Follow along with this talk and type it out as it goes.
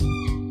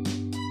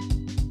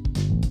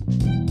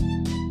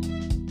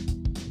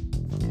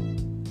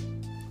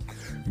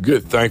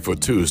Good Thankful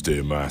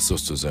Tuesday, my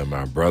sisters and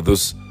my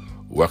brothers.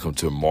 Welcome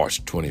to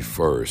March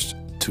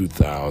 21st,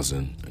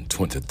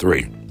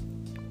 2023.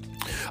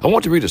 I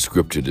want to read a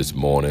scripture this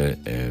morning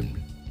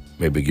and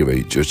maybe give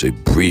just a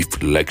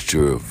brief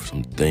lecture of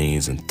some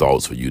things and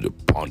thoughts for you to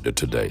ponder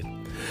today.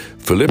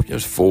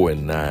 Philippians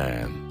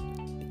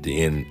 4:9,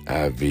 the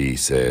NIV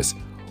says,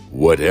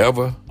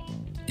 "Whatever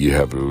you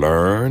have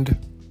learned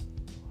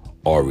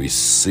or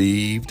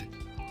received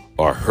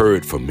or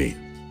heard from me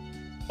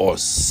or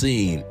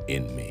seen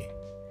in me,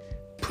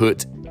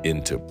 put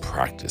into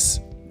practice,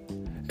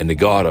 and the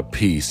God of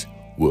peace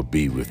will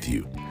be with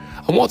you."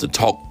 I want to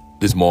talk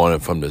this morning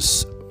from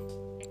this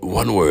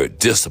one word,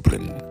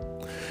 discipline.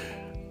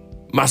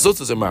 My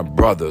sisters and my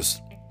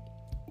brothers,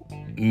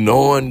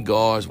 knowing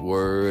God's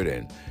word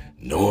and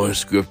knowing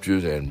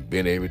scriptures and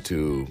being able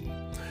to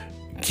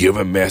give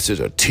a message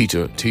or teach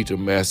a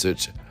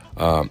message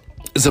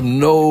is of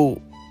no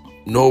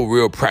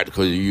real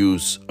practical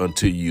use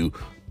until you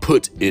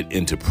put it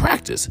into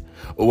practice.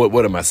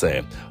 What am I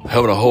saying?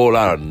 Having a whole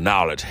lot of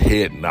knowledge,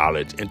 head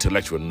knowledge,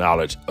 intellectual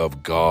knowledge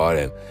of God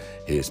and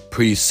his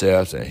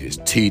precepts and his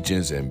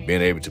teachings and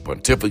being able to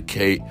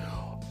pontificate,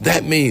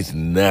 that means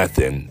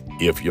nothing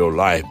if your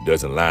life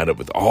doesn't line up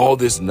with all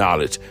this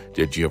knowledge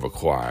that you have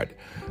acquired.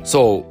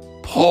 So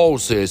Paul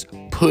says,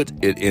 put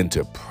it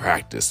into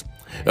practice.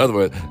 In other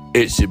words,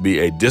 it should be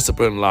a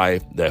disciplined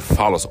life that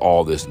follows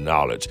all this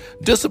knowledge.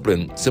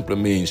 Discipline simply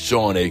means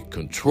showing a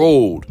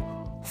controlled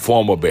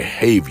form of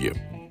behavior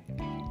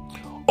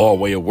or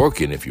way of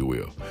working, if you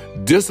will.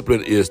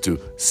 Discipline is to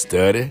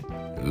study,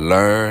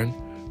 learn,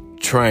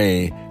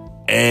 train,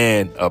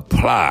 and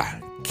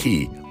apply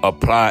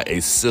a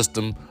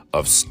system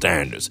of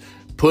standards.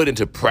 Put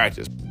into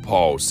practice,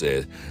 Paul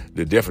says.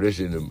 The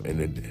definition and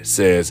it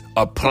says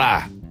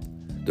apply.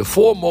 The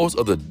foremost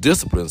of the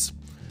disciplines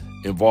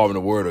involving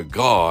the word of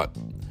God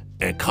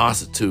and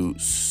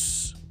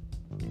constitutes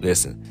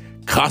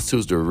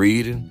the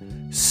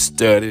reading,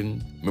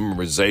 studying,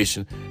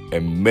 memorization,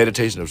 and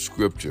meditation of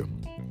scripture.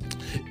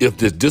 If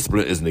this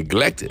discipline is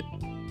neglected,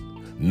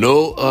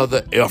 no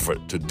other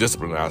effort to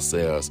discipline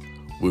ourselves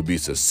will be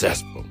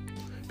successful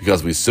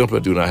because we simply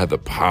do not have the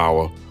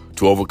power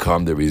to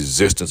overcome the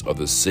resistance of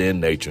the sin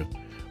nature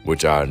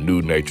which our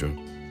new nature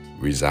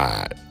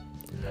reside.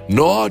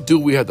 Nor do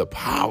we have the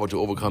power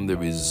to overcome the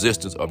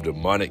resistance of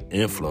demonic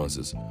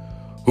influences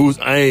whose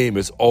aim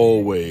is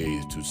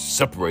always to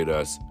separate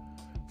us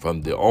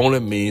from the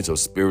only means of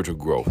spiritual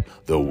growth,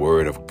 the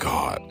Word of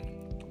God.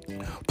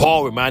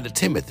 Paul reminded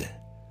Timothy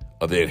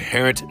of the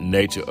inherent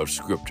nature of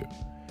Scripture,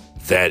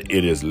 that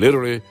it is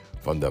literally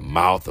from the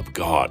mouth of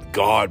God.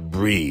 God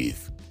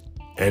breathed,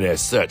 and as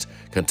such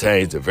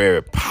contains the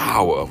very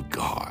power of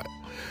God.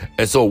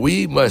 And so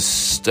we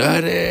must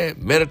study,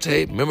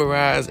 meditate,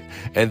 memorize,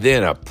 and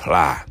then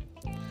apply.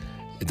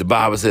 If the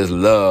Bible says,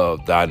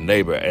 love thy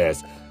neighbor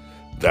as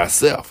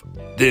thyself,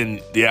 then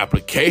the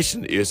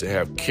application is to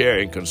have care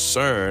and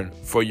concern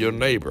for your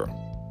neighbor.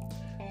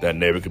 That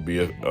neighbor could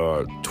be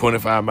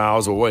 25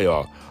 miles away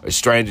or a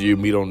stranger you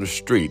meet on the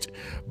street.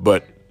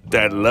 But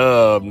that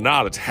love,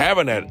 knowledge,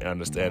 having that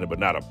understanding but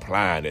not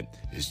applying it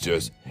is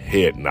just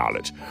head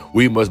knowledge.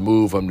 We must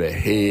move from the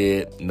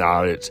head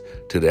knowledge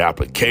to the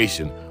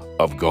application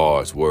of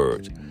God's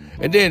word.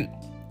 And then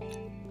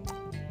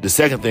the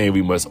second thing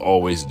we must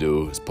always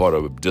do as part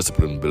of a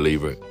disciplined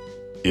believer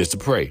is to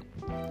pray.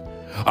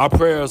 Our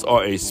prayers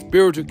are a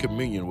spiritual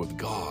communion with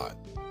God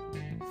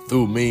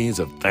through means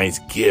of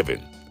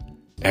thanksgiving,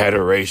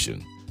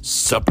 adoration,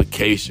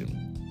 supplication,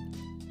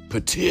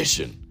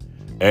 petition,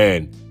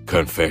 and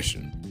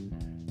confession.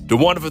 The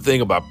wonderful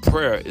thing about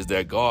prayer is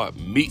that God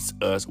meets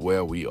us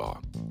where we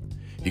are.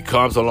 He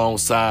comes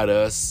alongside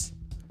us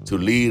to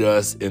lead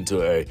us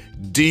into a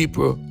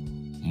deeper,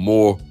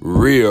 more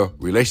real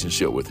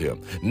relationship with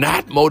Him,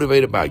 not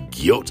motivated by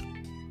guilt,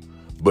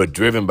 but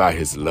driven by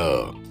His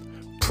love.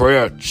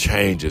 Prayer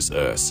changes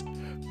us.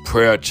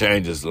 Prayer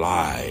changes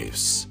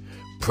lives.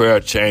 Prayer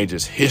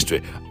changes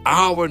history.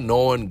 Our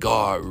knowing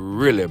God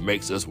really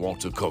makes us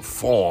want to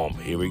conform,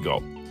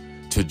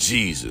 to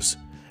Jesus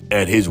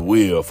and His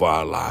will for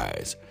our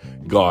lives.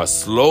 God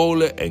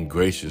slowly and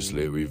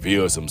graciously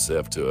reveals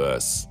Himself to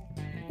us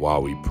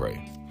while we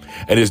pray.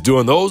 And it's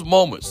during those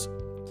moments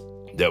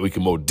that we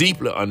can more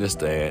deeply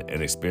understand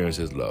and experience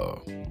His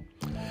love.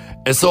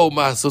 And so,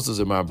 my sisters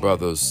and my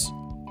brothers,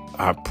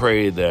 I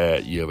pray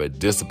that you have a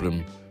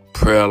disciplined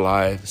prayer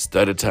life,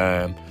 study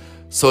time,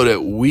 so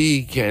that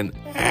we can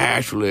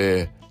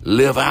actually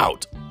live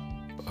out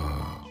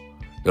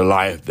the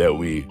life that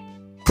we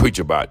preach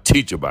about,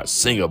 teach about,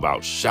 sing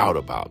about, shout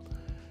about.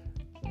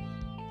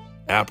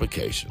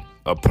 Application.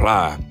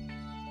 Apply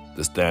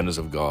the standards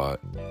of God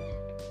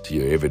to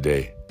your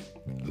everyday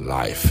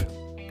life.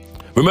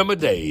 Remember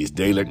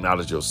daily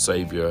acknowledge your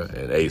Savior,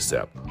 and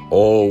ASAP,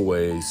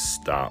 always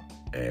stop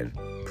and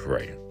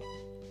pray.